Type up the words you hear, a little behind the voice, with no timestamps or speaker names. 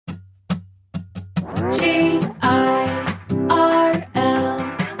GIRLSCAMP,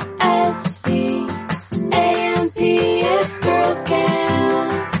 it's Girls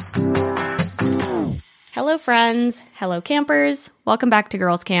Camp. Hello, friends. Hello, campers. Welcome back to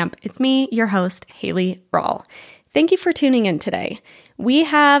Girls Camp. It's me, your host, Haley Rawl. Thank you for tuning in today. We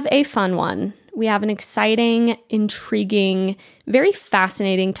have a fun one. We have an exciting, intriguing, very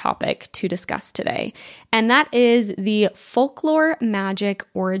fascinating topic to discuss today, and that is the folklore magic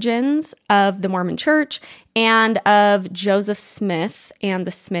origins of the Mormon Church and of Joseph Smith and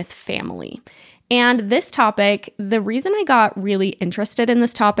the Smith family. And this topic, the reason I got really interested in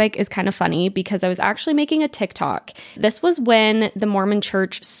this topic is kind of funny because I was actually making a TikTok. This was when the Mormon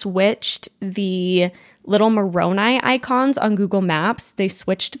Church switched the little Moroni icons on Google Maps. They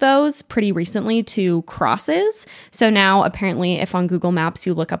switched those pretty recently to crosses. So now apparently if on Google Maps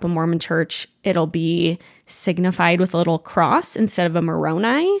you look up a Mormon church, it'll be signified with a little cross instead of a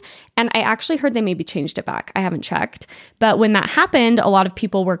Moroni. And I actually heard they maybe changed it back. I haven't checked. But when that happened, a lot of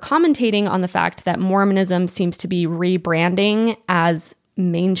people were commentating on the fact that Mormonism seems to be rebranding as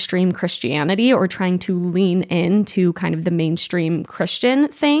mainstream Christianity or trying to lean into kind of the mainstream Christian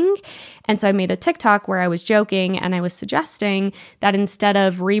thing. And so I made a TikTok where I was joking and I was suggesting that instead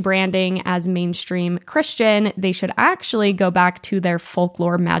of rebranding as mainstream Christian, they should actually go back to their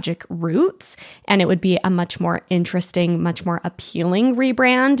folklore magic roots. And it would be a much more interesting, much more appealing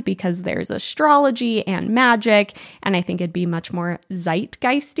rebrand because there's astrology and magic. And I think it'd be much more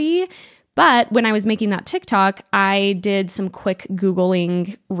zeitgeisty. But when I was making that TikTok, I did some quick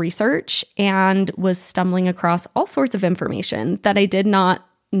Googling research and was stumbling across all sorts of information that I did not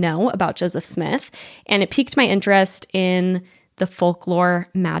know about Joseph Smith. And it piqued my interest in the folklore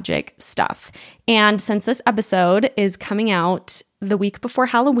magic stuff. And since this episode is coming out the week before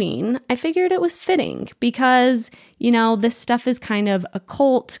Halloween, I figured it was fitting because, you know, this stuff is kind of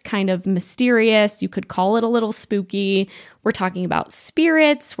occult, kind of mysterious. You could call it a little spooky. We're talking about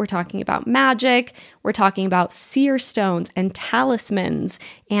spirits. We're talking about magic. We're talking about seer stones and talismans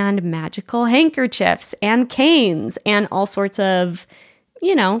and magical handkerchiefs and canes and all sorts of,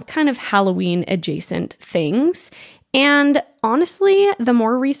 you know, kind of Halloween adjacent things. And honestly, the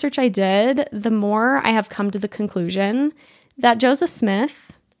more research I did, the more I have come to the conclusion that Joseph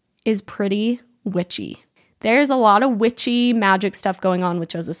Smith is pretty witchy. There's a lot of witchy magic stuff going on with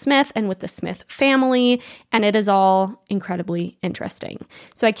Joseph Smith and with the Smith family, and it is all incredibly interesting.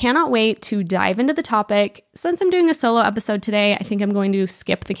 So I cannot wait to dive into the topic. Since I'm doing a solo episode today, I think I'm going to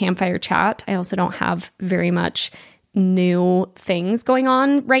skip the campfire chat. I also don't have very much new things going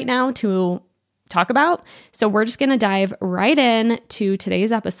on right now to talk about. So we're just going to dive right in to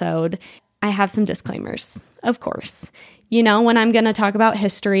today's episode. I have some disclaimers, of course. You know, when I'm going to talk about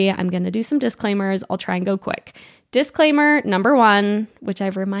history, I'm going to do some disclaimers. I'll try and go quick. Disclaimer number one, which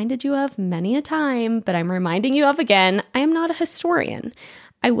I've reminded you of many a time, but I'm reminding you of again, I am not a historian.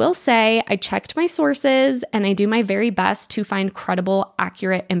 I will say I checked my sources and I do my very best to find credible,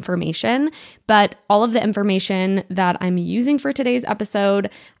 accurate information, but all of the information that I'm using for today's episode,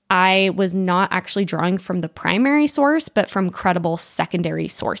 I was not actually drawing from the primary source, but from credible secondary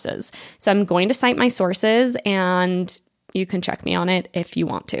sources. So I'm going to cite my sources and you can check me on it if you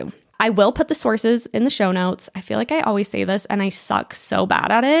want to. I will put the sources in the show notes. I feel like I always say this and I suck so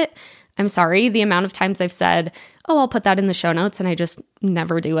bad at it. I'm sorry. The amount of times I've said, oh, I'll put that in the show notes and I just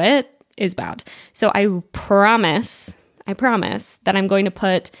never do it is bad. So I promise that I'm going to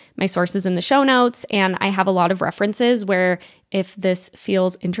put my sources in the show notes, and I have a lot of references where if this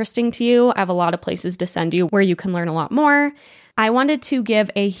feels interesting to you, I have a lot of places to send you where you can learn a lot more. I wanted to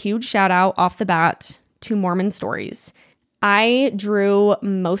give a huge shout out off the bat to Mormon Stories. I drew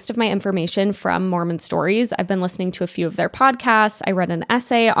most of my information from Mormon Stories. I've been listening to a few of their podcasts. I read an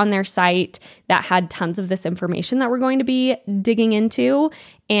essay on their site that had tons of this information that we're going to be digging into.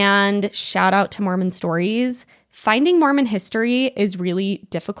 And shout out to Mormon Stories. Finding Mormon history is really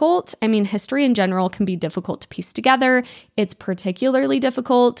difficult. I mean, history in general can be difficult to piece together. It's particularly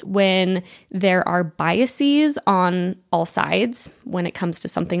difficult when there are biases on all sides when it comes to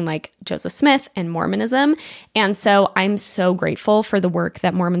something like Joseph Smith and Mormonism. And so I'm so grateful for the work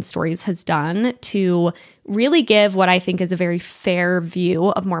that Mormon Stories has done to really give what I think is a very fair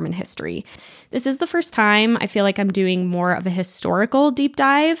view of Mormon history. This is the first time I feel like I'm doing more of a historical deep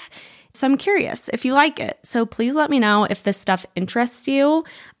dive. So I'm curious if you like it. So please let me know if this stuff interests you.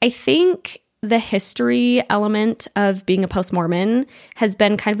 I think the history element of being a post-Mormon has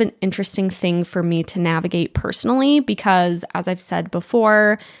been kind of an interesting thing for me to navigate personally because, as I've said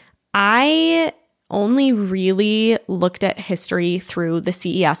before, I only really looked at history through the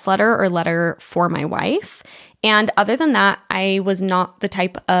CES letter or letter for my wife. And other than that, I was not the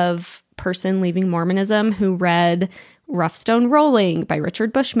type of person leaving Mormonism who read Rough Stone Rolling by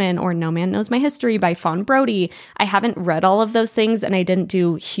Richard Bushman or No Man Knows My History by Fawn Brody. I haven't read all of those things, and I didn't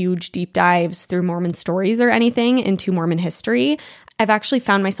do huge deep dives through Mormon stories or anything into Mormon history. I've actually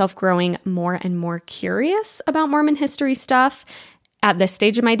found myself growing more and more curious about Mormon history stuff at this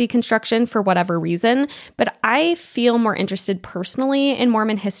stage of my deconstruction for whatever reason, but I feel more interested personally in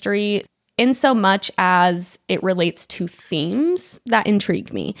Mormon history in so much as it relates to themes that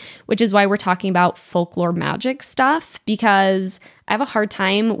intrigue me, which is why we're talking about folklore magic stuff, because I have a hard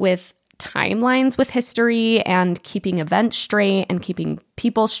time with timelines with history and keeping events straight and keeping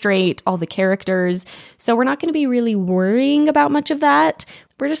people straight, all the characters. So we're not going to be really worrying about much of that.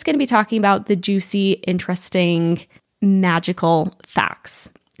 We're just going to be talking about the juicy, interesting, magical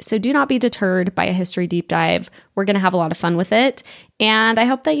facts. So do not be deterred by a history deep dive. We're going to have a lot of fun with it. And I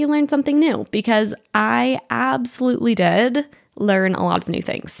hope that you learned something new, because I absolutely did learn a lot of new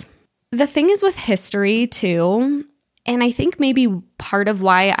things. The thing is with history too, and I think maybe part of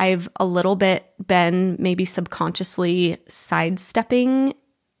why I've a little bit been maybe subconsciously sidestepping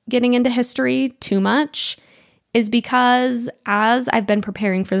getting into history too much is because as I've been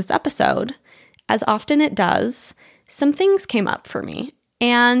preparing for this episode, as often it does, some things came up for me.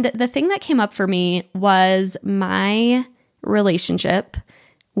 And the thing that came up for me was my relationship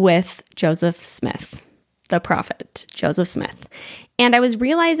with Joseph Smith, the prophet, Joseph Smith. And I was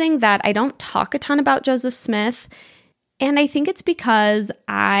realizing that I don't talk a ton about Joseph Smith. And I think it's because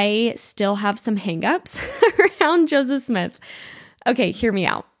I still have some hangups around Joseph Smith. Okay, hear me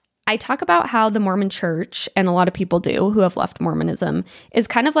out. I talk about how the Mormon church, and a lot of people do who have left Mormonism, is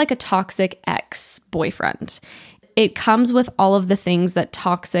kind of like a toxic ex-boyfriend. It comes with all of the things that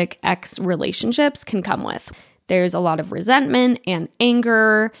toxic ex relationships can come with. There's a lot of resentment and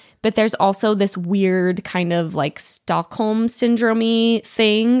anger, but there's also this weird kind of like Stockholm syndrome-y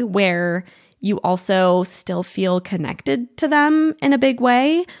thing where you also still feel connected to them in a big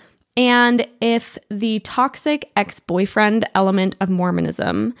way. And if the toxic ex-boyfriend element of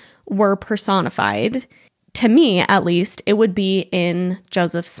Mormonism were personified, to me at least, it would be in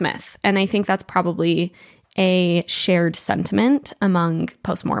Joseph Smith. And I think that's probably a shared sentiment among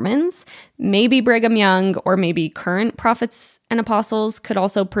post-Mormons. Maybe Brigham Young or maybe current prophets and apostles could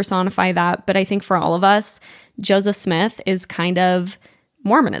also personify that. But I think for all of us, Joseph Smith is kind of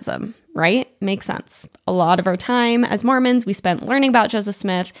Mormonism, right? Makes sense. A lot of our time as Mormons, we spent learning about Joseph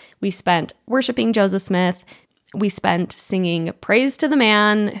Smith. We spent worshiping Joseph Smith. We spent singing praise to the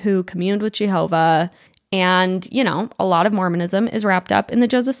man who communed with Jehovah. And, you know, a lot of Mormonism is wrapped up in the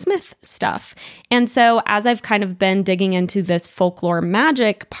Joseph Smith stuff. And so as I've kind of been digging into this folklore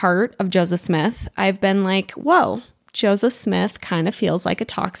magic part of Joseph Smith, I've been like, whoa, Joseph Smith kind of feels like a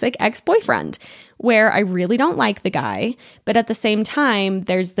toxic ex-boyfriend where I really don't like the guy. But at the same time,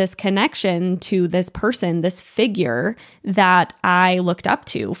 there's this connection to this person, this figure that I looked up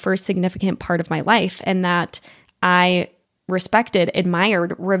to for a significant part of my life and that I respected,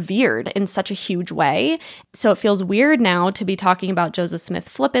 admired, revered in such a huge way. So it feels weird now to be talking about Joseph Smith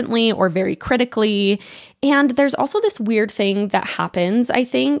flippantly or very critically. And there's also this weird thing that happens, I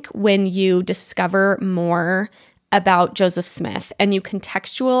think, when you discover more about Joseph Smith and you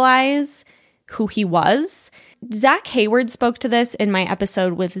contextualize who he was. Zach Hayward spoke to this in my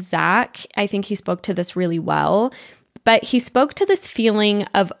episode with Zach. I think he spoke to this really well. But he spoke to this feeling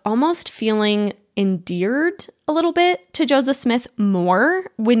of almost feeling endeared a little bit to Joseph Smith more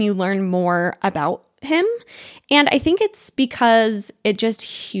when you learn more about him. And I think it's because it just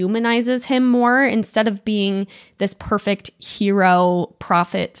humanizes him more instead of being this perfect hero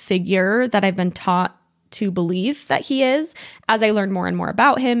prophet figure that I've been taught to believe that he is. As I learn more and more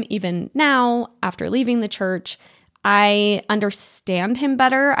about him, even now after leaving the church, I understand him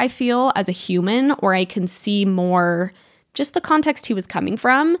better, I feel, as a human, or I can see more just the context he was coming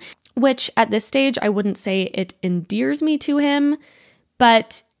from, which at this stage, I wouldn't say it endears me to him,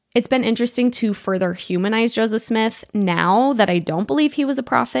 but it's been interesting to further humanize Joseph Smith now that I don't believe he was a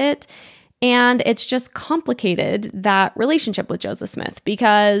prophet. And it's just complicated, that relationship with Joseph Smith,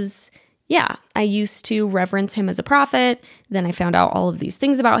 because yeah, I used to reverence him as a prophet. Then I found out all of these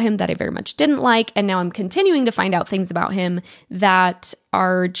things about him that I very much didn't like. And now I'm continuing to find out things about him that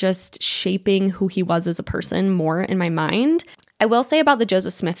are just shaping who he was as a person more in my mind. I will say about the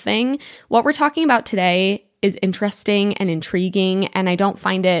Joseph Smith thing, what we're talking about today is interesting and intriguing, and I don't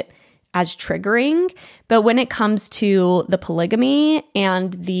find it as triggering. But when it comes to the polygamy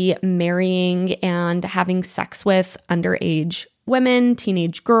and the marrying and having sex with underage women,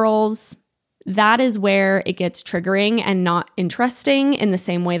 teenage girls, that is where it gets triggering and not interesting in the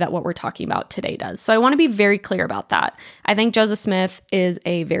same way that what we're talking about today does. So I want to be very clear about that. I think Joseph Smith is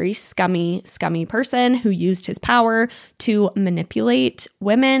a very scummy person who used his power to manipulate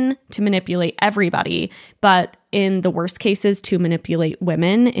women, to manipulate everybody, but in the worst cases, to manipulate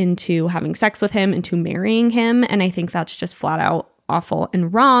women into having sex with him, into marrying him. And I think that's just flat out awful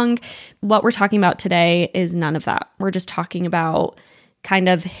and wrong. What we're talking about today is none of that. We're just talking about kind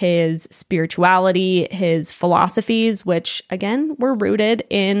of his spirituality, his philosophies, which again, were rooted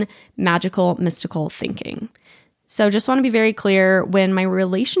in magical, mystical thinking. So just want to be very clear, when my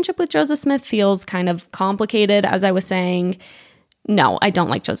relationship with Joseph Smith feels kind of complicated, as I was saying, no, I don't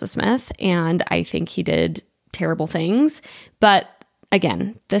like Joseph Smith, and I think he did terrible things. But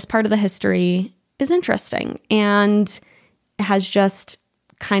again, this part of the history is interesting and has just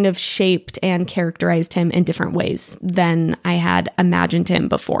kind of shaped and characterized him in different ways than I had imagined him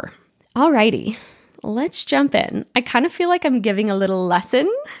before. Alrighty, let's jump in. I kind of feel like I'm giving a little lesson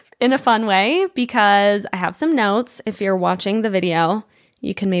in a fun way because I have some notes. If you're watching the video,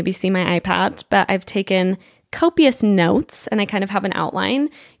 you can maybe see my iPad, but I've taken copious notes and I kind of have an outline.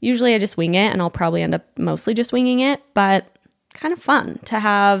 Usually I just wing it, and I'll probably end up mostly just winging it, but kind of fun to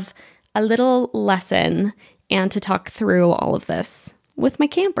have a little lesson and to talk through all of this with my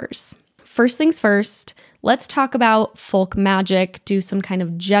campers. First things first, let's talk about folk magic, do some kind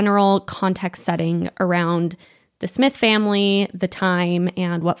of general context setting around the Smith family, the time,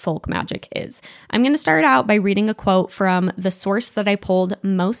 and what folk magic is. I'm going to start out by reading a quote from the source that I pulled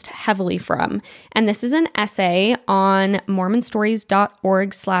most heavily from. And this is an essay on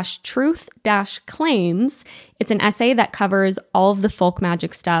mormonstories.org/truth-claims. It's an essay that covers all of the folk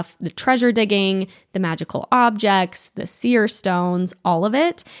magic stuff, the treasure digging, the magical objects, the seer stones, all of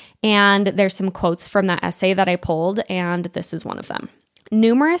it. And there's some quotes from that essay that I pulled, and this is one of them.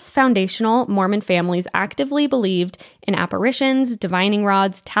 Numerous foundational Mormon families actively believed in apparitions, divining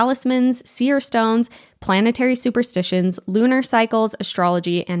rods, talismans, seer stones, planetary superstitions, lunar cycles,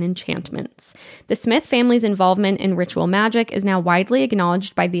 astrology, and enchantments. The Smith family's involvement in ritual magic is now widely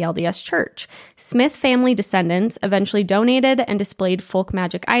acknowledged by the LDS Church. Smith family descendants eventually donated and displayed folk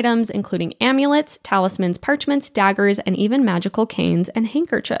magic items, including amulets, talismans, parchments, daggers, and even magical canes and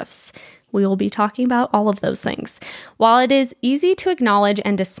handkerchiefs. We will be talking about all of those things. While it is easy to acknowledge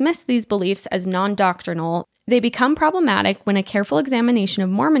and dismiss these beliefs as non-doctrinal, they become problematic when a careful examination of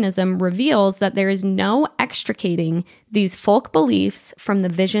Mormonism reveals that there is no extricating these folk beliefs from the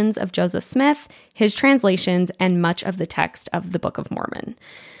visions of Joseph Smith, his translations, and much of the text of the Book of Mormon.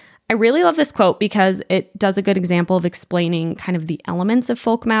 I really love this quote because it does a good example of explaining kind of the elements of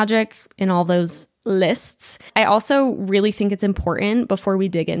folk magic in all those lists. I also really think it's important, before we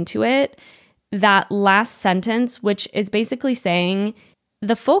dig into it, that last sentence, which is basically saying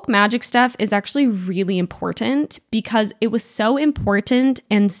the folk magic stuff is actually really important because it was so important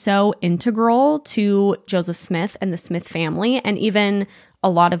and so integral to Joseph Smith and the Smith family, and even a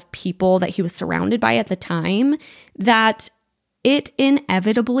lot of people that he was surrounded by at the time, that it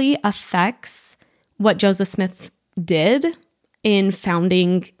inevitably affects what Joseph Smith did in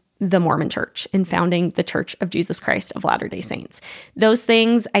founding the Mormon Church, in founding the Church of Jesus Christ of Latter-day Saints. Those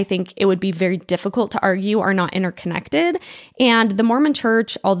things, I think it would be very difficult to argue, are not interconnected. And the Mormon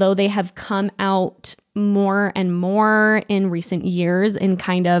Church, although they have come out more and more in recent years in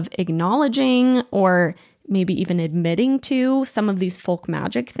kind of acknowledging or maybe even admitting to some of these folk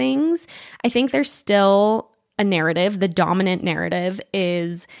magic things, I think there's still a narrative. The dominant narrative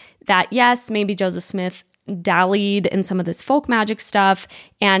is that, yes, maybe Joseph Smith dallied in some of this folk magic stuff,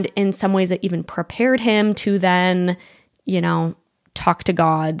 and in some ways it even prepared him to then, talk to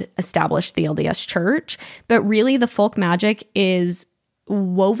God, establish the LDS Church. But really, the folk magic is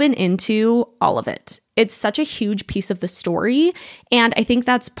woven into all of it. It's such a huge piece of the story, and I think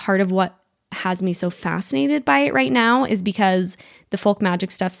that's part of what has me so fascinated by it right now, is because the folk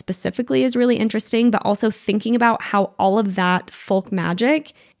magic stuff specifically is really interesting, but also thinking about how all of that folk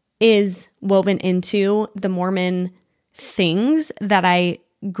magic is woven into the Mormon things that I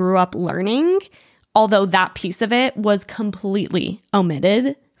grew up learning, although that piece of it was completely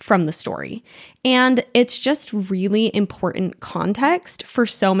omitted from the story. And it's just really important context for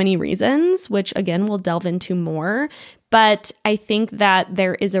so many reasons, which again, we'll delve into more. But I think that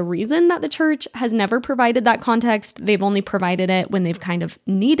there is a reason that the church has never provided that context. They've only provided it when they've kind of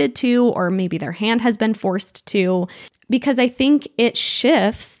needed to, or maybe their hand has been forced to, because I think it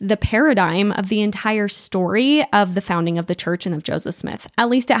shifts the paradigm of the entire story of the founding of the church and of Joseph Smith. At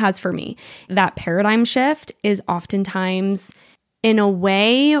least it has for me. That paradigm shift is oftentimes in a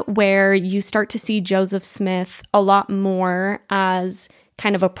way where you start to see Joseph Smith a lot more as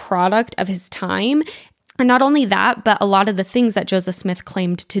kind of a product of his time. And not only that, but a lot of the things that Joseph Smith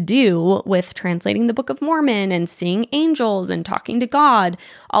claimed to do with translating the Book of Mormon and seeing angels and talking to God,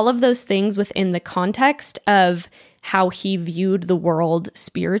 all of those things within the context of how he viewed the world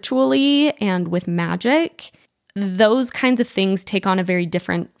spiritually and with magic, those kinds of things take on a very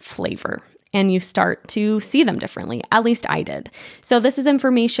different flavor. And you start to see them differently. At least I did. So this is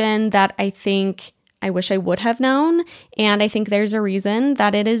information that I wish I would have known. And I think there's a reason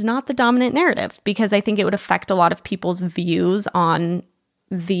that it is not the dominant narrative, because I think it would affect a lot of people's views on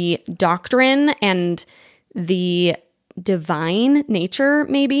the doctrine and the divine nature,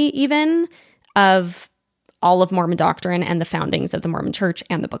 maybe even, of all of Mormon doctrine and the foundings of the Mormon Church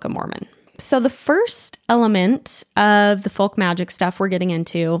and the Book of Mormon. So the first element of the folk magic stuff we're getting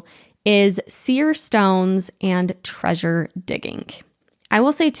into is seer stones and treasure digging. I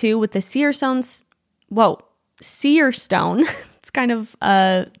will say too, with the seer stones, seer stone, it's kind of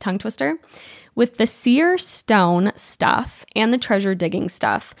a tongue twister. With the seer stone stuff and the treasure digging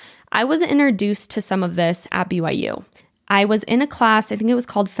stuff, I was introduced to some of this at BYU. I was in a class, I think it was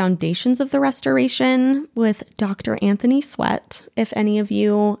called Foundations of the Restoration with Dr. Anthony Sweat, if any of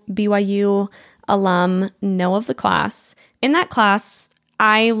you BYU alum know of the class. In that class,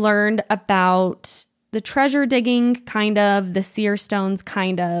 I learned about the treasure digging, kind of, the seer stones,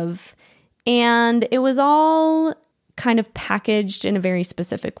 kind of, and it was all kind of packaged in a very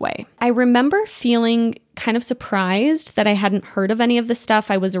specific way. I remember feeling kind of surprised that I hadn't heard of any of this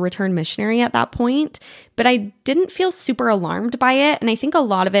stuff. I was a returned missionary at that point, but I didn't feel super alarmed by it. And I think a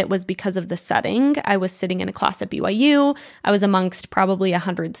lot of it was because of the setting. I was sitting in a class at BYU. I was amongst probably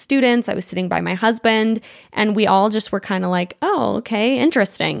 100 students. I was sitting by my husband, and we all just were kind of like, oh, okay,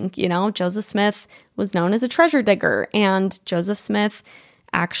 interesting. You know, Joseph Smith was known as a treasure digger, and Joseph Smith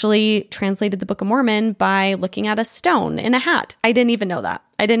actually translated the Book of Mormon by looking at a stone in a hat. I didn't even know that.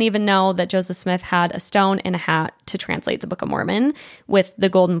 I didn't even know that Joseph Smith had a stone in a hat to translate the Book of Mormon, with the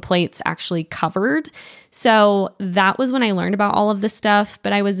golden plates actually covered. So that was when I learned about all of this stuff,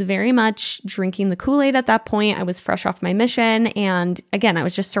 but I was very much drinking the Kool-Aid at that point. I was fresh off my mission, and again, I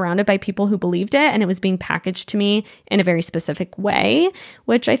was just surrounded by people who believed it, and it was being packaged to me in a very specific way,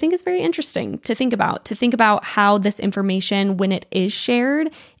 which I think is very interesting to think about how this information, when it is shared,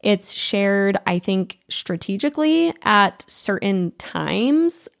 it's shared, I think, strategically at certain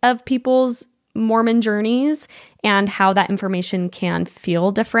times of people's Mormon journeys, and how that information can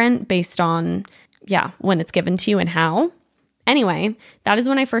feel different based on, when it's given to you and how. Anyway, that is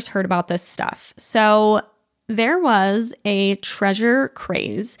when I first heard about this stuff. So there was a treasure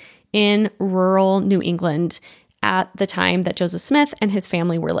craze in rural New England at the time that Joseph Smith and his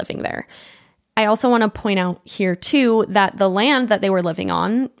family were living there. I also want to point out here too that the land that they were living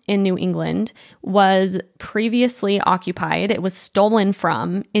on in New England was previously occupied. It was stolen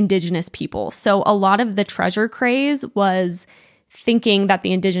from indigenous people. So a lot of the treasure craze was thinking that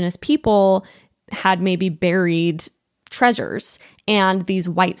the indigenous people had maybe buried treasures, and these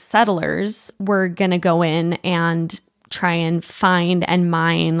white settlers were going to go in and try and find and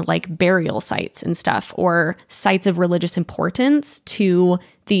mine like burial sites and stuff, or sites of religious importance to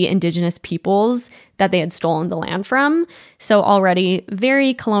the indigenous peoples that they had stolen the land from. So already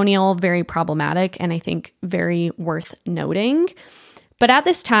very colonial, very problematic, and I think very worth noting. But at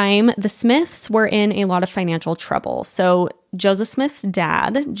this time, the Smiths were in a lot of financial trouble. So Joseph Smith's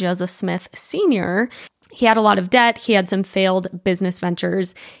dad, Joseph Smith Sr., he had a lot of debt, he had some failed business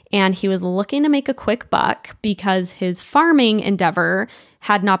ventures, and he was looking to make a quick buck because his farming endeavor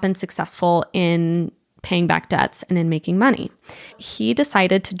had not been successful in paying back debts and in making money. He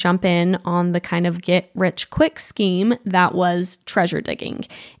decided to jump in on the kind of get-rich-quick scheme that was treasure digging.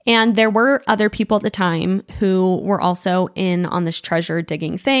 And there were other people at the time who were also in on this treasure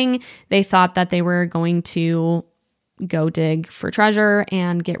digging thing. They thought that they were going to go dig for treasure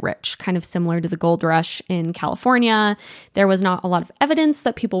and get rich, kind of similar to the gold rush in California. There was not a lot of evidence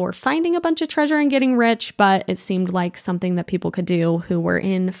that people were finding a bunch of treasure and getting rich, but it seemed like something that people could do who were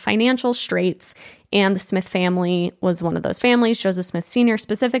in financial straits. And the Smith family was one of those families, Joseph Smith Sr.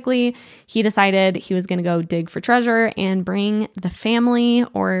 specifically. He decided he was going to go dig for treasure and bring the family,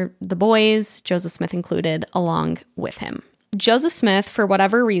 or the boys, Joseph Smith included, along with him. Joseph Smith, for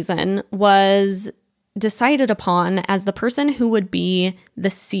whatever reason, was decided upon as the person who would be the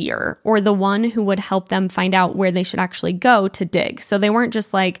seer, or the one who would help them find out where they should actually go to dig. So they weren't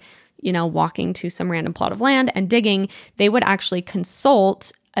just like, walking to some random plot of land and digging. They would actually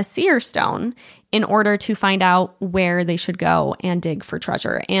consult a seer stone in order to find out where they should go and dig for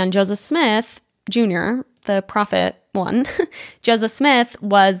treasure. And Joseph Smith Jr., the prophet one, Joseph Smith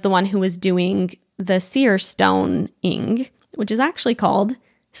was the one who was doing the seer stoning which is actually called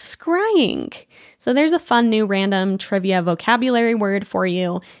scrying. So there's a fun new random trivia vocabulary word for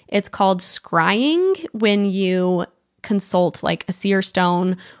you. It's called scrying when you consult like a seer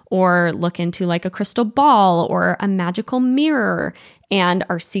stone or look into like a crystal ball or a magical mirror and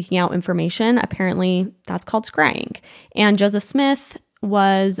are seeking out information. Apparently that's called scrying. And Joseph Smith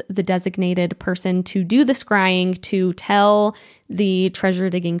was the designated person to do the scrying to tell the treasure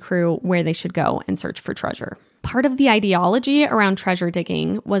digging crew where they should go and search for treasure. Part of the ideology around treasure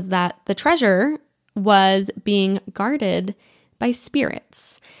digging was that the treasure was being guarded by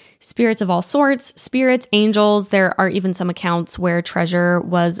spirits. Spirits of all sorts, spirits, angels. There are even some accounts where treasure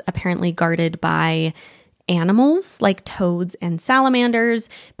was apparently guarded by animals like toads and salamanders.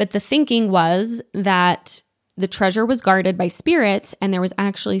 But the thinking was that the treasure was guarded by spirits, and there was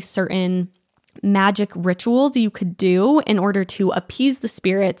actually certain magic rituals you could do in order to appease the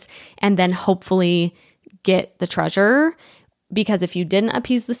spirits and then hopefully get the treasure. Because if you didn't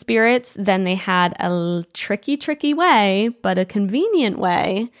appease the spirits, then they had a tricky way, but a convenient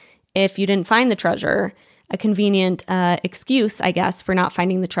way. If you didn't find the treasure, a convenient excuse, I guess, for not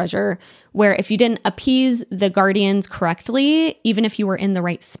finding the treasure, where if you didn't appease the guardians correctly, even if you were in the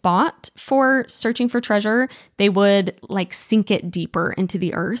right spot for searching for treasure, they would like sink it deeper into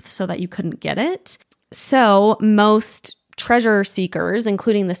the earth so that you couldn't get it. So most treasure seekers,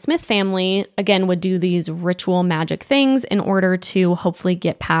 including the Smith family, again, would do these ritual magic things in order to hopefully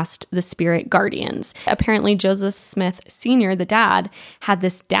get past the spirit guardians. Apparently, Joseph Smith Sr., the dad, had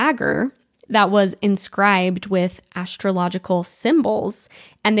this dagger that was inscribed with astrological symbols,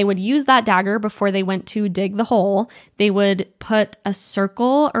 and they would use that dagger before they went to dig the hole. They would put a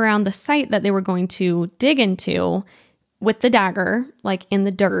circle around the site that they were going to dig into with the dagger, like in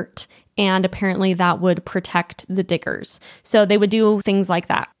the dirt, and apparently that would protect the diggers. So they would do things like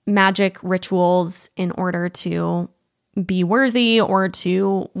that, magic rituals in order to be worthy or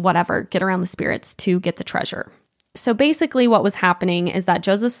to whatever, get around the spirits to get the treasure. So basically what was happening is that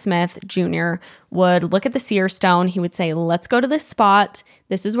Joseph Smith Jr. would look at the seer stone. He would say, let's go to this spot.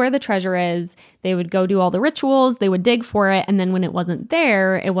 This is where the treasure is. They would go do all the rituals. They would dig for it. And then when it wasn't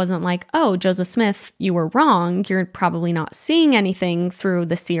there, it wasn't like, oh, Joseph Smith, you were wrong. You're probably not seeing anything through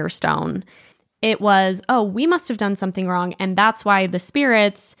the seer stone. It was, oh, we must have done something wrong. And that's why the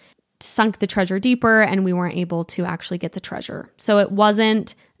spirits sunk the treasure deeper and we weren't able to actually get the treasure. So it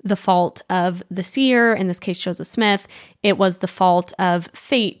wasn't the fault of the seer, in this case Joseph Smith. It was the fault of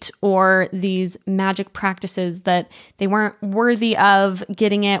fate or these magic practices that they weren't worthy of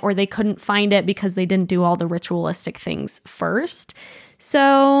getting it, or they couldn't find it because they didn't do all the ritualistic things first.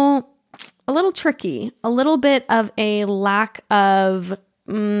 So a little tricky, a little bit of a lack of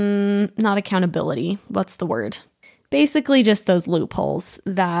not accountability. What's the word? Basically just those loopholes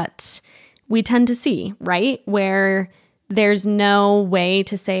that we tend to see, right? Where there's no way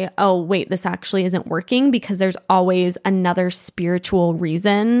to say, oh, wait, this actually isn't working, because there's always another spiritual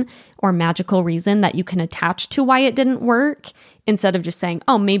reason or magical reason that you can attach to why it didn't work, instead of just saying,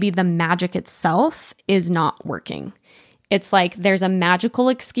 oh, maybe the magic itself is not working. It's like there's a magical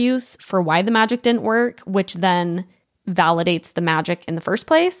excuse for why the magic didn't work, which then validates the magic in the first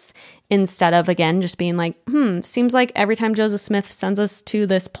place, instead of, again, just being like, seems like every time Joseph Smith sends us to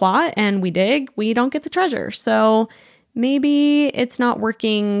this plot and we dig, we don't get the treasure. So maybe it's not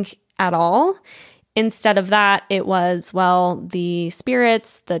working at all. Instead of that, it was, well, the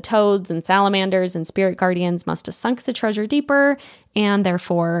spirits, the toads and salamanders and spirit guardians must have sunk the treasure deeper, and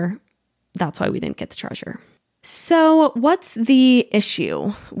therefore that's why we didn't get the treasure. So what's the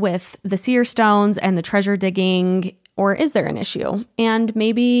issue with the seer stones and the treasure digging? Or is there an issue? And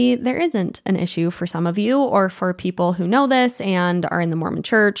maybe there isn't an issue for some of you, or for people who know this and are in the Mormon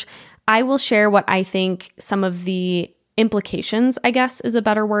Church. I will share what I think some of the implications, I guess is a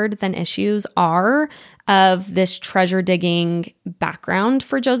better word than issues, are of this treasure digging background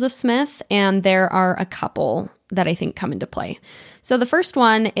for Joseph Smith. And there are a couple that I think come into play. So the first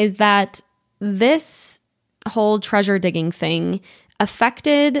one is that this whole treasure digging thing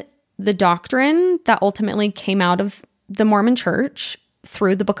affected the doctrine that ultimately came out of the Mormon Church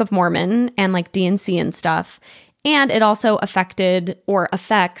through the Book of Mormon and like D&C and stuff. And it also affected or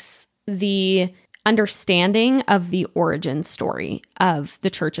affects the understanding of the origin story of the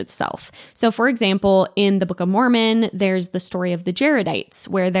church itself. So for example, in the Book of Mormon, there's the story of the Jaredites,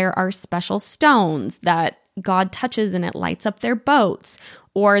 where there are special stones that God touches and it lights up their boats.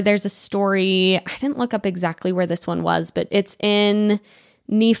 Or there's a story, I didn't look up exactly where this one was, but it's in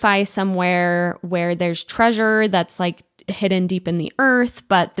Nephi somewhere, where there's treasure that's like hidden deep in the earth,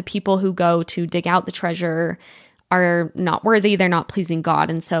 but the people who go to dig out the treasure are not worthy, they're not pleasing God.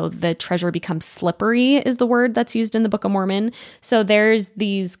 And so the treasure becomes slippery, is the word that's used in the Book of Mormon. So there's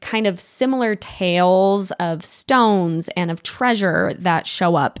these kind of similar tales of stones and of treasure that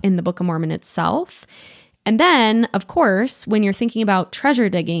show up in the Book of Mormon itself. And then, of course, when you're thinking about treasure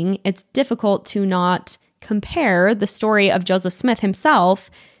digging, it's difficult to not compare the story of Joseph Smith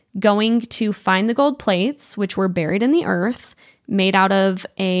himself going to find the gold plates, which were buried in the earth, made out of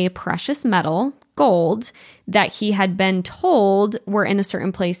a precious metal, gold, that he had been told were in a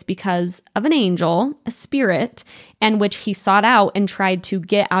certain place because of an angel, a spirit, and which he sought out and tried to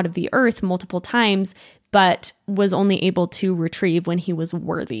get out of the earth multiple times, but was only able to retrieve when he was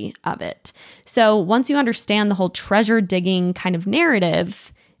worthy of it. So once you understand the whole treasure digging kind of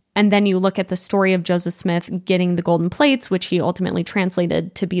narrative, and then you look at the story of Joseph Smith getting the golden plates, which he ultimately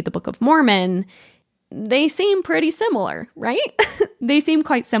translated to be the Book of Mormon, they seem pretty similar, right? They seem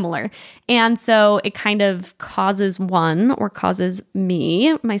quite similar. And so it kind of causes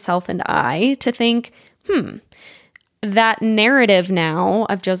me, myself and I, to think, that narrative now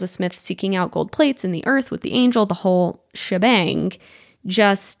of Joseph Smith seeking out gold plates in the earth with the angel, the whole shebang,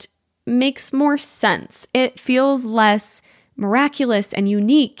 just makes more sense. It feels less miraculous and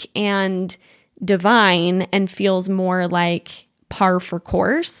unique and divine and feels more like par for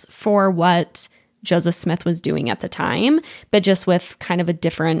course for what Joseph Smith was doing at the time, but just with kind of a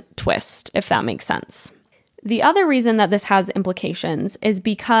different twist, if that makes sense. The other reason that this has implications is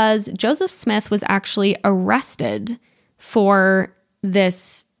because Joseph Smith was actually arrested for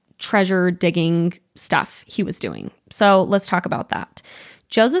this treasure digging stuff he was doing. So let's talk about that.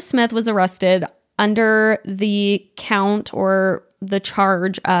 Joseph Smith was arrested under the count or the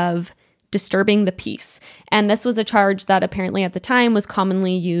charge of disturbing the peace. And this was a charge that apparently at the time was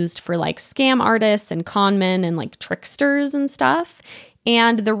commonly used for like scam artists and con men and like tricksters and stuff.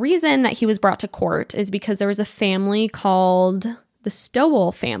 And the reason that he was brought to court is because there was a family called the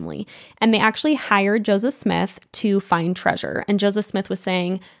Stowell family, and they actually hired Joseph Smith to find treasure. And Joseph Smith was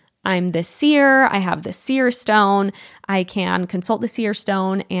saying, I'm the seer, I have the seer stone, I can consult the seer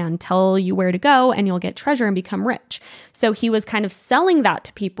stone and tell you where to go and you'll get treasure and become rich. So he was kind of selling that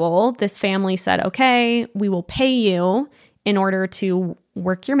to people. This family said, okay, we will pay you in order to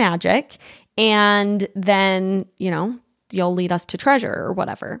work your magic, and then, you'll lead us to treasure or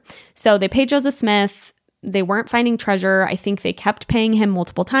whatever. So they paid Joseph Smith. They weren't finding treasure. I think they kept paying him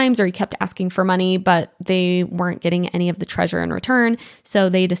multiple times, or he kept asking for money, but they weren't getting any of the treasure in return. So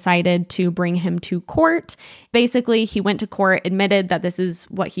they decided to bring him to court. Basically, he went to court, admitted that this is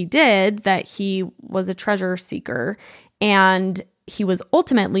what he did, that he was a treasure seeker, and he was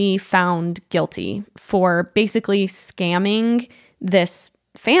ultimately found guilty for basically scamming this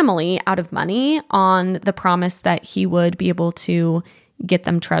family out of money on the promise that he would be able to get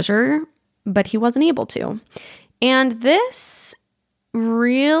them treasure, but he wasn't able to. And this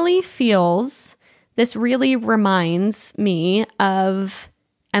really reminds me of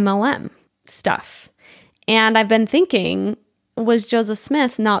MLM stuff. And I've been thinking, was Joseph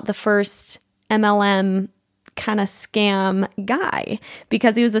Smith not the first MLM kind of scam guy?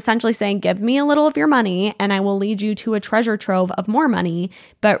 Because he was essentially saying, give me a little of your money and I will lead you to a treasure trove of more money.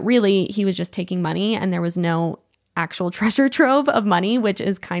 But really, he was just taking money and there was no actual treasure trove of money, which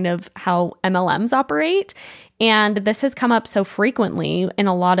is kind of how MLMs operate. And this has come up so frequently in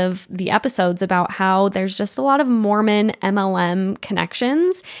a lot of the episodes about how there's just a lot of Mormon MLM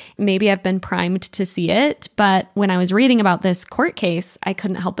connections. Maybe I've been primed to see it, but when I was reading about this court case, I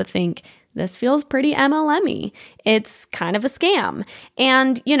couldn't help but think, this feels pretty MLM-y. It's kind of a scam.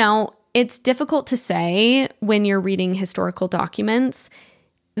 And, it's difficult to say when you're reading historical documents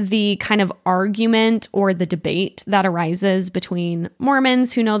the kind of argument or the debate that arises between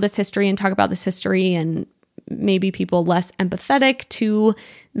Mormons who know this history and talk about this history and maybe people less empathetic to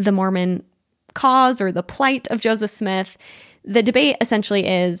the Mormon cause or the plight of Joseph Smith. The debate essentially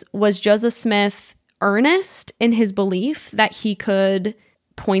is, was Joseph Smith earnest in his belief that he could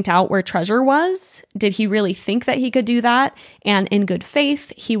point out where treasure was? Did he really think that he could do that? And in good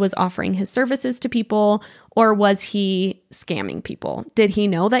faith, he was offering his services to people, or was he scamming people? Did he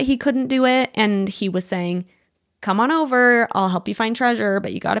know that he couldn't do it? And he was saying, come on over, I'll help you find treasure,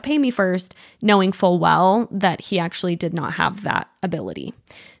 but you got to pay me first, knowing full well that he actually did not have that ability.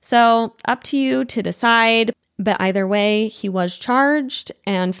 So up to you to decide. But either way, he was charged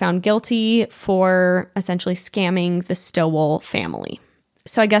and found guilty for essentially scamming the Stowell family.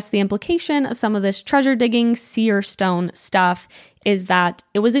 So I guess the implication of some of this treasure digging, seer stone stuff is that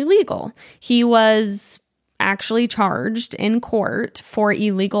it was illegal. He was actually charged in court for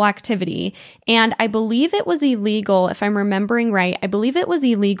illegal activity. And I believe it was illegal, if I'm remembering right, I believe it was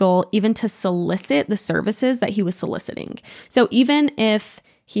illegal even to solicit the services that he was soliciting. So even if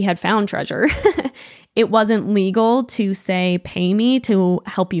he had found treasure, it wasn't legal to say, pay me to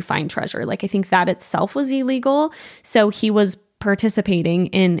help you find treasure. Like, I think that itself was illegal. So he was participating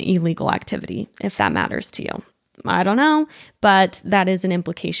in illegal activity, if that matters to you. I don't know, but that is an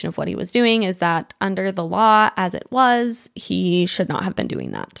implication of what he was doing, is that under the law as it was, he should not have been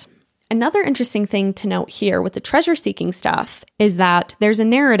doing that. Another interesting thing to note here with the treasure-seeking stuff is that there's a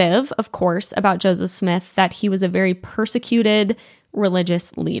narrative, of course, about Joseph Smith that he was a very persecuted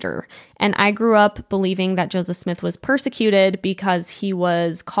religious leader. And I grew up believing that Joseph Smith was persecuted because he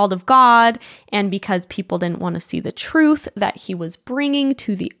was called of God and because people didn't want to see the truth that he was bringing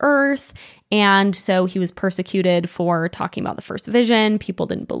to the earth. And so he was persecuted for talking about the first vision. People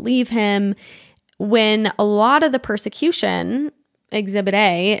didn't believe him. When a lot of the persecution, Exhibit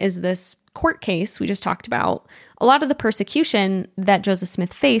A is this court case we just talked about, a lot of the persecution that Joseph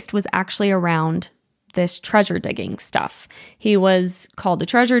Smith faced was actually around this treasure digging stuff. He was called a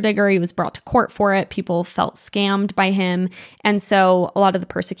treasure digger. He was brought to court for it. People felt scammed by him. And so a lot of the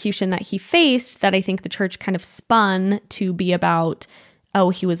persecution that he faced, that I think the church kind of spun to be about, oh,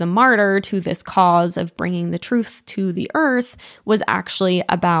 he was a martyr to this cause of bringing the truth to the earth, was actually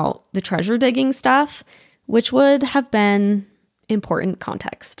about the treasure digging stuff, which would have been important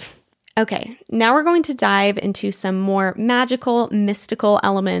context. Okay, now we're going to dive into some more magical, mystical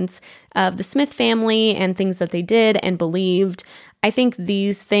elements of the Smith family and things that they did and believed. I think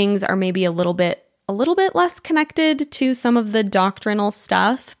these things are maybe a little bit less connected to some of the doctrinal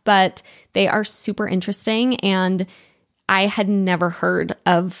stuff, but they are super interesting, and I had never heard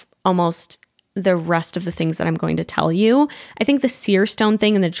of almost the rest of the things that I'm going to tell you. I think the seer stone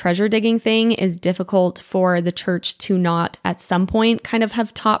thing and the treasure digging thing is difficult for the church to not at some point kind of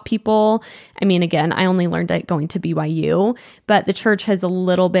have taught people. I mean, again, I only learned it going to BYU, but the church has a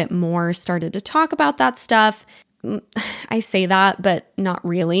little bit more started to talk about that stuff. I say that, but not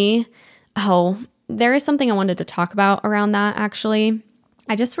really. Oh, there is something I wanted to talk about around that, actually.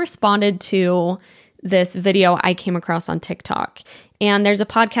 I just responded to this video I came across on TikTok. And there's a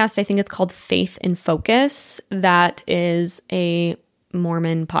podcast, I think it's called Faith in Focus, that is a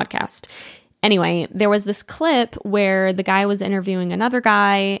Mormon podcast. Anyway, there was this clip where the guy was interviewing another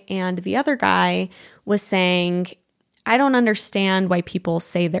guy, and the other guy was saying, I don't understand why people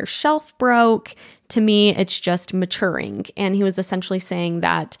say their shelf broke. To me, it's just maturing. And he was essentially saying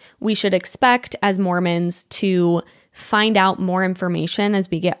that we should expect as Mormons to find out more information as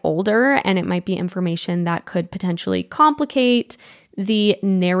we get older, and it might be information that could potentially complicate the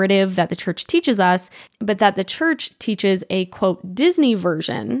narrative that the church teaches us, but that the church teaches a, quote, Disney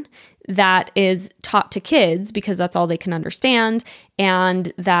version that is taught to kids because that's all they can understand,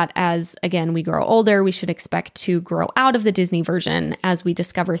 and that as, again, we grow older, we should expect to grow out of the Disney version as we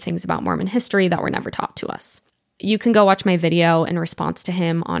discover things about Mormon history that were never taught to us. You can go watch my video in response to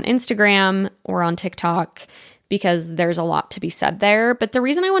him on Instagram or on TikTok, because there's a lot to be said there. But the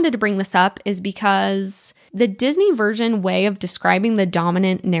reason I wanted to bring this up is because the Disney version way of describing the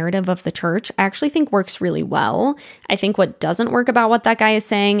dominant narrative of the church, I actually think works really well. I think what doesn't work about what that guy is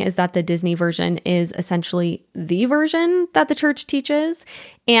saying is that the Disney version is essentially the version that the church teaches.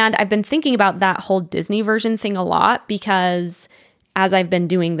 And I've been thinking about that whole Disney version thing a lot, because as I've been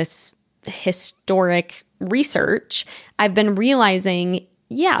doing this historic research, I've been realizing,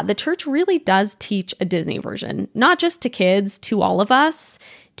 yeah, the church really does teach a Disney version, not just to kids, to all of us,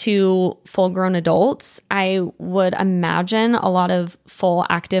 to full-grown adults. I would imagine a lot of full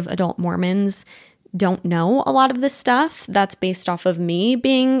active adult Mormons don't know a lot of this stuff. That's based off of me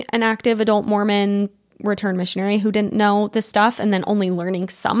being an active adult Mormon returned missionary who didn't know this stuff, and then only learning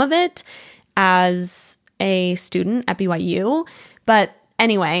some of it as a student at BYU. But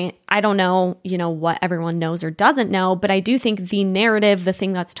anyway, I don't know, what everyone knows or doesn't know, but I do think the narrative, the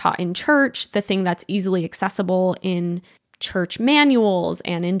thing that's taught in church, the thing that's easily accessible in church manuals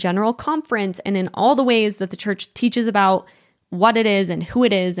and in general conference and in all the ways that the church teaches about what it is and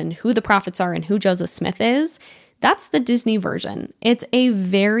who the prophets are and who Joseph Smith is, that's the Disney version. It's a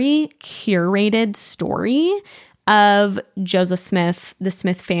very curated story of Joseph Smith, the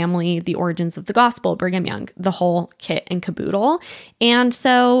Smith family, the origins of the gospel, Brigham Young, the whole kit and caboodle. And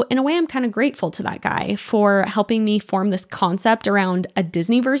so in a way, I'm kind of grateful to that guy for helping me form this concept around a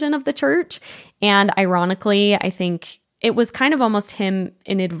Disney version of the church. And ironically, I think it was kind of almost him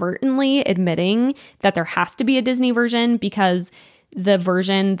inadvertently admitting that there has to be a Disney version, because the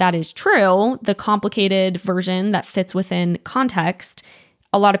version that is true, the complicated version that fits within context,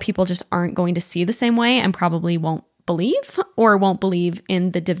 a lot of people just aren't going to see the same way and probably won't believe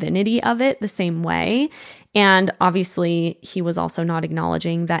in the divinity of it the same way. And obviously, he was also not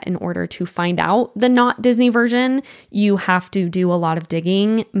acknowledging that in order to find out the not Disney version, you have to do a lot of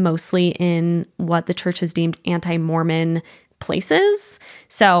digging, mostly in what the church has deemed anti-Mormon places.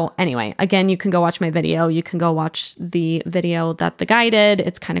 So anyway, again, you can go watch my video. You can go watch the video that the guy did.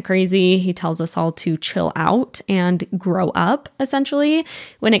 It's kind of crazy. He tells us all to chill out and grow up, essentially,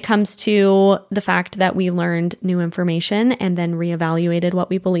 when it comes to the fact that we learned new information and then reevaluated what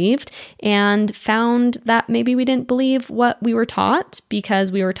we believed and found that maybe we didn't believe what we were taught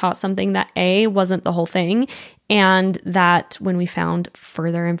because we were taught something that A, wasn't the whole thing, and that when we found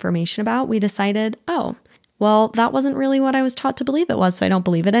further information about, we decided, oh, well, that wasn't really what I was taught to believe it was, so I don't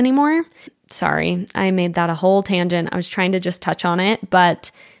believe it anymore. Sorry, I made that a whole tangent. I was trying to just touch on it,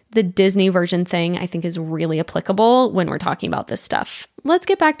 but the Disney version thing I think is really applicable when we're talking about this stuff. Let's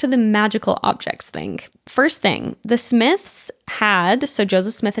get back to the magical objects thing. First thing, the Smiths so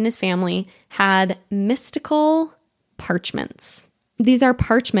Joseph Smith and his family had mystical parchments. These are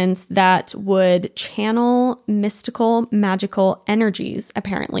parchments that would channel mystical, magical energies,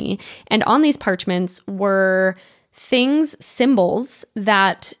 apparently. And on these parchments were symbols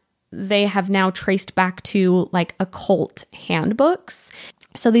that they have now traced back to like occult handbooks.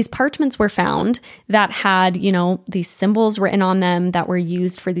 So these parchments were found that had, these symbols written on them that were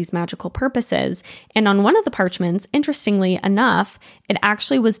used for these magical purposes. And on one of the parchments, interestingly enough, it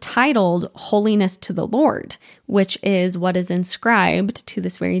actually was titled Holiness to the Lord, which is what is inscribed to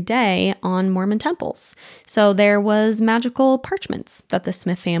this very day on Mormon temples. So there was magical parchments that the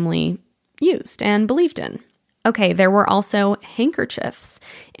Smith family used and believed in. Okay, there were also handkerchiefs,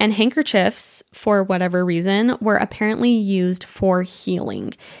 and handkerchiefs, for whatever reason, were apparently used for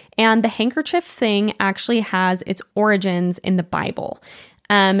healing. And the handkerchief thing actually has its origins in the Bible.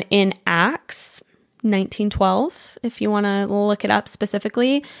 In Acts 19:12, if you want to look it up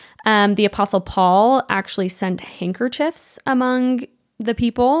specifically, the Apostle Paul actually sent handkerchiefs among the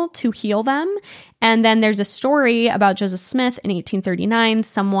people to heal them. And then there's a story about Joseph Smith in 1839.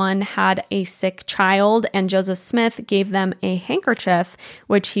 Someone had a sick child and Joseph Smith gave them a handkerchief,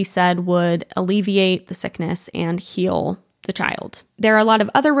 which he said would alleviate the sickness and heal the child. There are a lot of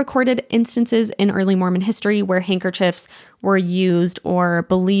other recorded instances in early Mormon history where handkerchiefs were used or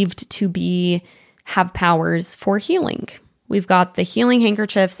believed to have powers for healing. We've got the healing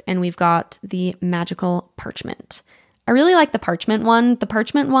handkerchiefs and we've got the magical parchment. I really like the parchment one. The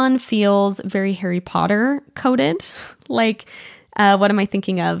parchment one feels very Harry Potter coded. Like, what am I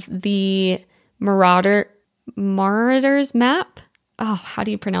thinking of? The Marauders map? Oh, how do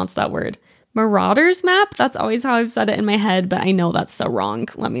you pronounce that word? Marauders map? That's always how I've said it in my head, but I know that's so wrong.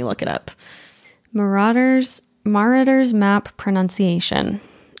 Let me look it up. Marauders map pronunciation.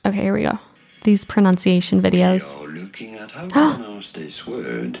 Okay, here we go. These pronunciation videos. We are looking at how to pronounce this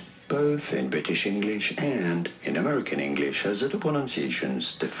word, both in British English and in American English, as the two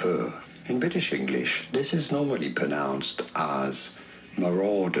pronunciations differ. In British English, this is normally pronounced as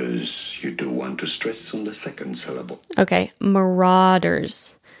marauders. You do want to stress on the second syllable. Okay,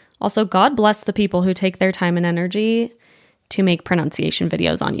 marauders. Also, God bless the people who take their time and energy to make pronunciation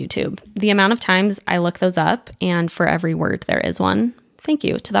videos on YouTube. The amount of times I look those up, and for every word there is one. Thank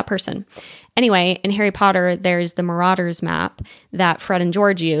you to that person. Anyway, in Harry Potter, there's the Marauders map that Fred and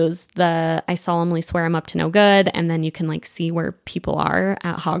George use. I solemnly swear I'm up to no good. And then you can see where people are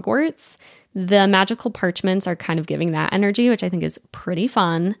at Hogwarts. The magical parchments are kind of giving that energy, which I think is pretty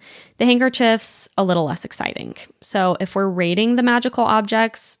fun. The handkerchiefs, a little less exciting. So if we're rating the magical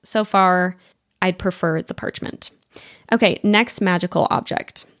objects so far, I'd prefer the parchment. Okay, next magical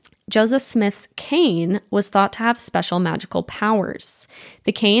object. Joseph Smith's cane was thought to have special magical powers.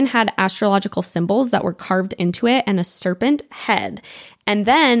 The cane had astrological symbols that were carved into it and a serpent head. And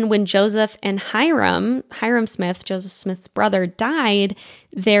then when Joseph and Hiram Smith, Joseph Smith's brother, died,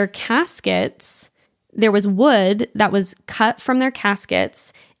 their caskets, there was wood that was cut from their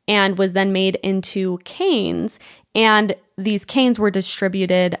caskets and was then made into canes. And these canes were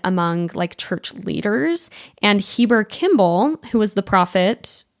distributed among church leaders. And Heber Kimball, who was the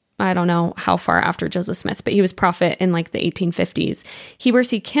prophet, I don't know how far after Joseph Smith, but he was prophet in the 1850s. Heber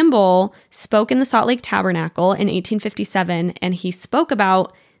C. Kimball spoke in the Salt Lake Tabernacle in 1857, and he spoke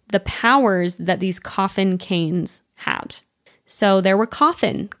about the powers that these coffin canes had. So there were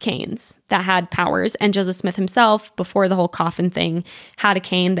coffin canes that had powers, and Joseph Smith himself, before the whole coffin thing, had a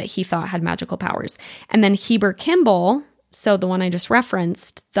cane that he thought had magical powers. And then Heber Kimball, so the one I just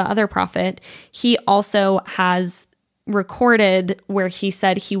referenced, the other prophet, he also has recorded where he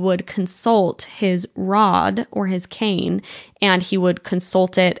said he would consult his rod or his cane, and he would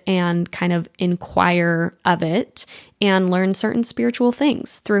consult it and kind of inquire of it and learn certain spiritual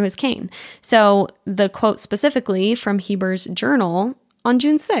things through his cane. So the quote specifically from Heber's journal on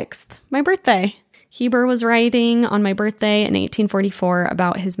June 6th, my birthday. Heber was writing on my birthday in 1844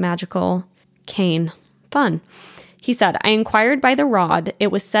 about his magical cane. Fun. He said, I inquired by the rod.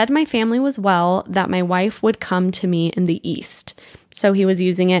 It was said my family was well, that my wife would come to me in the east. So he was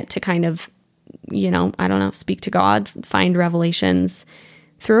using it to kind of, speak to God, find revelations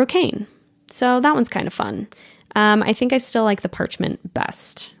through a cane. So that one's kind of fun. I think I still like the parchment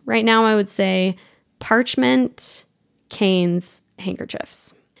best. Right now, I would say parchment, canes,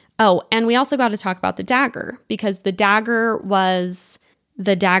 handkerchiefs. Oh, and we also got to talk about the dagger, because the dagger was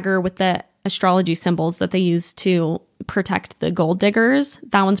the dagger with the astrology symbols that they use to protect the gold diggers.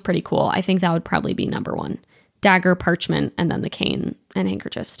 That one's pretty cool. I think that would probably be number one. Dagger, parchment, and then the cane and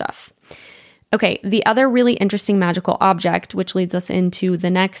handkerchief stuff. Okay, the other really interesting magical object, which leads us into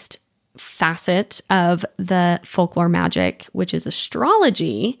the next facet of the folklore magic, which is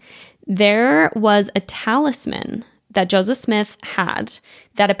astrology. There was a talisman that Joseph Smith had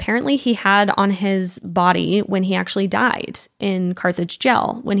that apparently he had on his body when he actually died in Carthage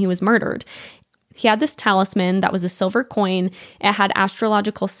jail when he was murdered. He had this talisman that was a silver coin. It had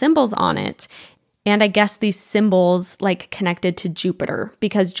astrological symbols on it. And I guess these symbols connected to Jupiter,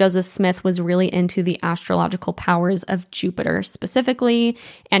 because Joseph Smith was really into the astrological powers of Jupiter specifically.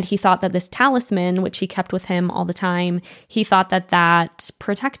 And he thought that this talisman, which he kept with him all the time, he thought that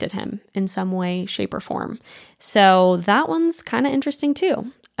protected him in some way, shape, or form. So that one's kind of interesting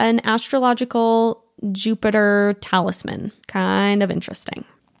too. An astrological Jupiter talisman, kind of interesting.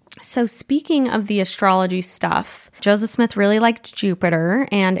 So speaking of the astrology stuff, Joseph Smith really liked Jupiter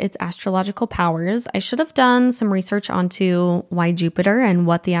and its astrological powers. I should have done some research onto why Jupiter and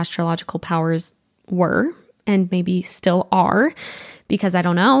what the astrological powers were, and maybe still are, because I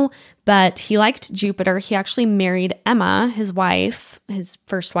don't know. But he liked Jupiter. He actually married Emma, his wife, his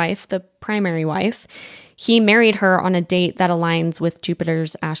first wife, the primary wife. He married her on a date that aligns with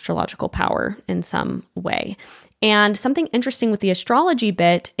Jupiter's astrological power in some way. And something interesting with the astrology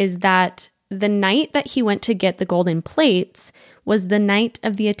bit is that the night that he went to get the golden plates was the night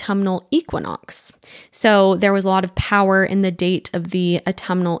of the autumnal equinox. So there was a lot of power in the date of the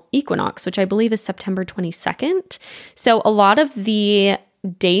autumnal equinox, which I believe is September 22nd. So a lot of the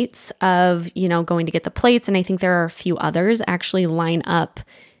dates of, going to get the plates, and I think there are a few others, actually line up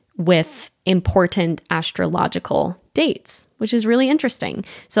with important astrological dates, which is really interesting.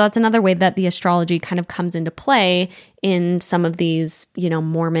 So that's another way that the astrology kind of comes into play in some of these,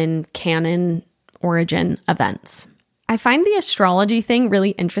 Mormon canon origin events. I find the astrology thing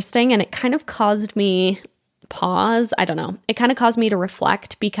really interesting, and it kind of caused me pause. I don't know. It kind of caused me to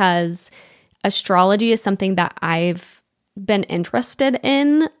reflect, because astrology is something that I've been interested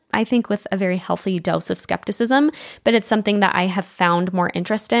in, I think with a very healthy dose of skepticism, but it's something that I have found more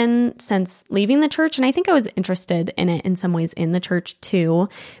interest in since leaving the church. And I think I was interested in it in some ways in the church too.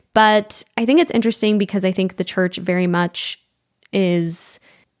 But I think it's interesting because I think the church very much is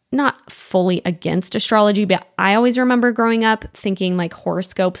not fully against astrology, but I always remember growing up thinking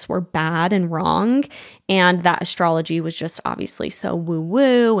horoscopes were bad and wrong, and that astrology was just obviously so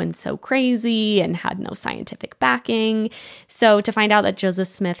woo-woo and so crazy and had no scientific backing. So to find out that Joseph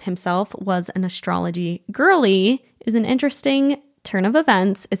Smith himself was an astrology girly is an interesting turn of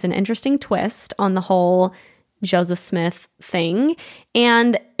events. It's an interesting twist on the whole Joseph Smith thing.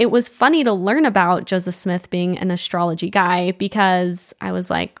 And it was funny to learn about Joseph Smith being an astrology guy, because I was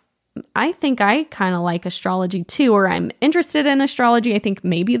like, I think I kind of like astrology too, or I'm interested in astrology. I think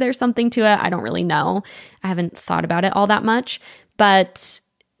maybe there's something to it. I don't really know. I haven't thought about it all that much. But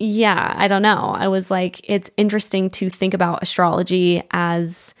yeah, I don't know. I was like, it's interesting to think about astrology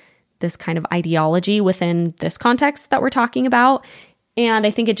as this kind of ideology within this context that we're talking about. And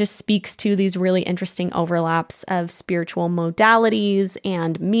I think it just speaks to these really interesting overlaps of spiritual modalities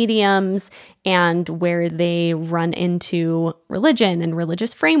and mediums, and where they run into religion and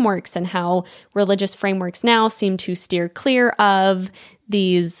religious frameworks, and how religious frameworks now seem to steer clear of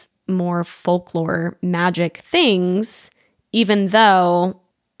these more folklore magic things, even though,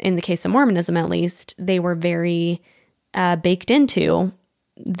 in the case of Mormonism at least, they were very baked into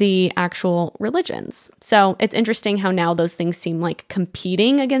the actual religions. So it's interesting how now those things seem like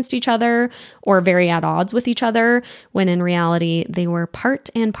competing against each other or very at odds with each other, when in reality they were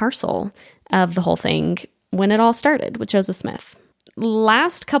part and parcel of the whole thing when it all started with Joseph Smith.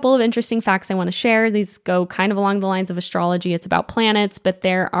 Last couple of interesting facts I want to share. These go kind of along the lines of astrology. It's about planets, but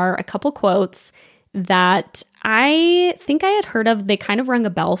there are a couple quotes that I think I had heard of. They kind of rung a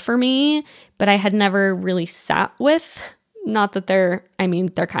bell for me, but I had never really sat with. Not that they're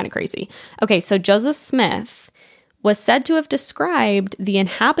kind of crazy. Okay, so Joseph Smith was said to have described the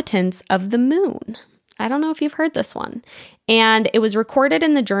inhabitants of the moon. I don't know if you've heard this one. And it was recorded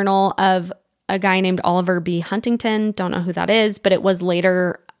in the journal of a guy named Oliver B. Huntington. Don't know who that is, but it was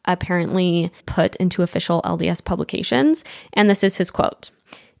later apparently put into official LDS publications. And this is his quote.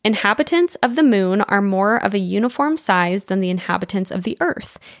 Inhabitants of the moon are more of a uniform size than the inhabitants of the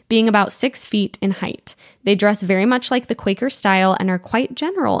earth, being about 6 feet in height. They dress very much like the Quaker style and are quite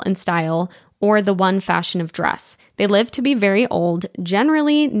general in style or the one fashion of dress. They live to be very old,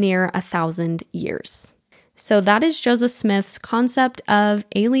 generally near 1,000 years. So that is Joseph Smith's concept of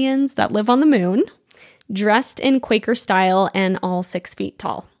aliens that live on the moon, dressed in Quaker style and all 6 feet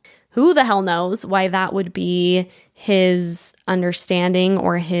tall. Who the hell knows why that would be his understanding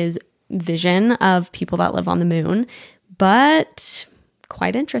or his vision of people that live on the moon, but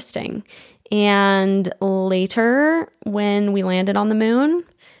quite interesting. And later, when we landed on the moon,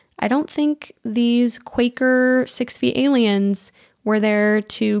 I don't think these Quaker 6 feet aliens were there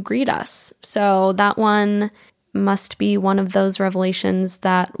to greet us. So that one must be one of those revelations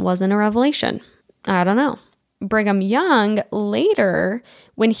that wasn't a revelation. I don't know. Brigham Young later,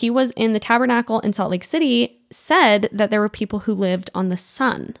 when he was in the Tabernacle in Salt Lake City, said that there were people who lived on the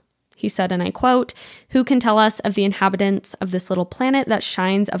sun. He said, and I quote, "Who can tell us of the inhabitants of this little planet that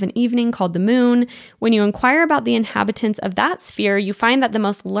shines of an evening called the moon? When you inquire about the inhabitants of that sphere, you find that the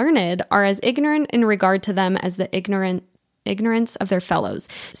most learned are as ignorant in regard to them as the ignorance of their fellows.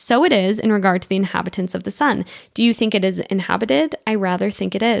 So it is in regard to the inhabitants of the sun. Do you think it is inhabited? I rather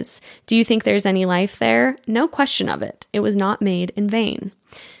think it is. Do you think there's any life there? No question of it. It was not made in vain."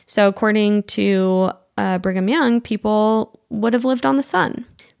 So according to Brigham Young, people would have lived on the sun,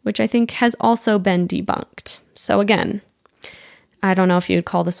 which I think has also been debunked. So again, I don't know if you'd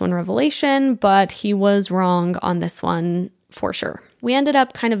call this one revelation, but he was wrong on this one for sure. We ended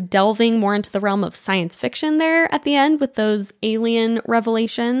up kind of delving more into the realm of science fiction there at the end with those alien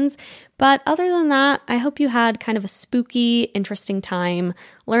revelations. But other than that, I hope you had kind of a spooky, interesting time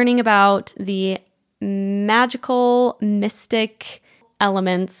learning about the magical, mystic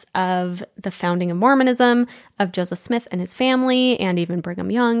elements of the founding of Mormonism, of Joseph Smith and his family, and even Brigham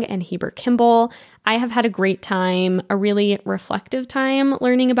Young and Heber Kimball. I have had a great time, a really reflective time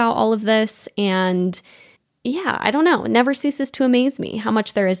learning about all of this, and yeah, I don't know. It never ceases to amaze me how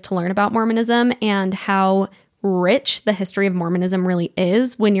much there is to learn about Mormonism and how rich the history of Mormonism really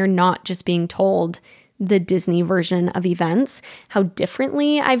is when you're not just being told the Disney version of events. How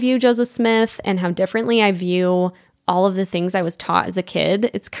differently I view Joseph Smith and how differently I view all of the things I was taught as a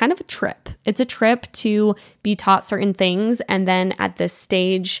kid. It's kind of a trip. It's a trip to be taught certain things, and then at this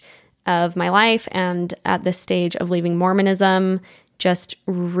stage of my life and at this stage of leaving Mormonism, just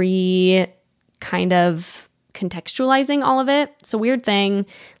kind of contextualizing all of it. It's a weird thing.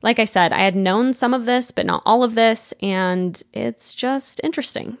 Like I said, I had known some of this, but not all of this, and it's just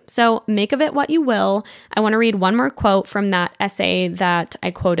interesting. So make of it what you will. I want to read one more quote from that essay that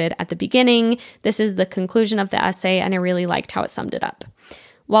I quoted at the beginning. This is the conclusion of the essay, and I really liked how it summed it up.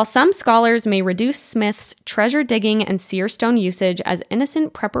 While some scholars may reduce Smith's treasure digging and seer stone usage as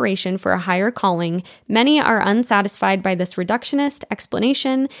innocent preparation for a higher calling, many are unsatisfied by this reductionist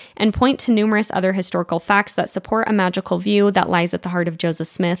explanation and point to numerous other historical facts that support a magical view that lies at the heart of Joseph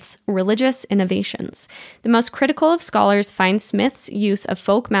Smith's religious innovations. The most critical of scholars find Smith's use of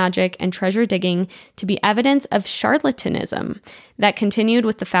folk magic and treasure digging to be evidence of charlatanism that continued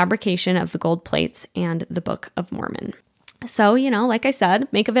with the fabrication of the gold plates and the Book of Mormon. So, like I said,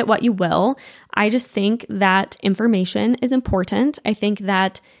 make of it what you will. I just think that information is important. I think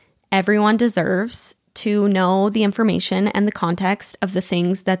that everyone deserves to know the information and the context of the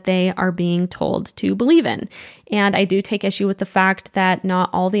things that they are being told to believe in. And I do take issue with the fact that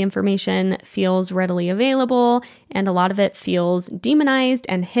not all the information feels readily available, and a lot of it feels demonized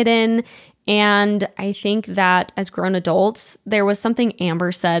and hidden. And I think that as grown adults, there was something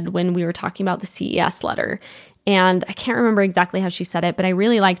Amber said when we were talking about the CES letter. And I can't remember exactly how she said it, but I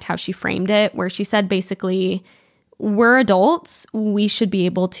really liked how she framed it, where she said basically, we're adults, we should be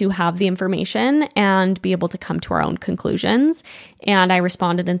able to have the information and be able to come to our own conclusions. And I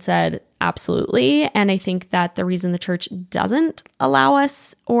responded and said, absolutely. And I think that the reason the church doesn't allow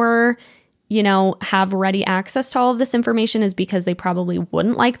us or, have ready access to all of this information is because they probably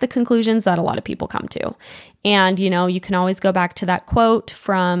wouldn't like the conclusions that a lot of people come to. And, you can always go back to that quote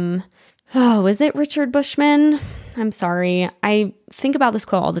from... is it Richard Bushman? I'm sorry. I think about this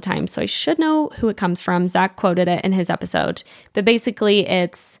quote all the time, so I should know who it comes from. Zach quoted it in his episode. But basically,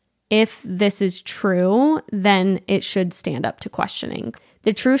 it's if this is true, then it should stand up to questioning.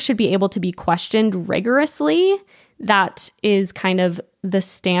 The truth should be able to be questioned rigorously. That is kind of the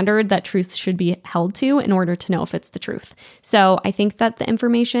standard that truth should be held to in order to know if it's the truth. So I think that the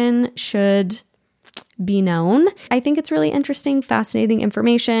information should be known. I think it's really interesting, fascinating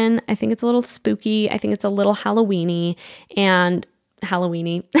information. I think it's a little spooky. I think it's a little Halloween-y and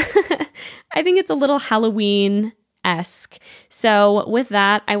Halloween-y. I think it's a little Halloween-esque. So with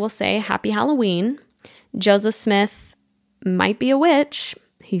that, I will say happy Halloween. Joseph Smith might be a witch.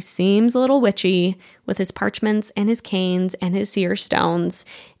 He seems a little witchy with his parchments and his canes and his seer stones.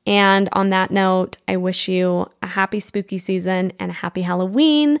 And on that note, I wish you a happy spooky season and a happy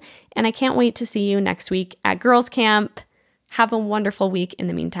Halloween. And I can't wait to see you next week at Girls Camp. Have a wonderful week in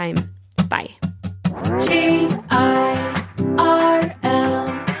the meantime. Bye.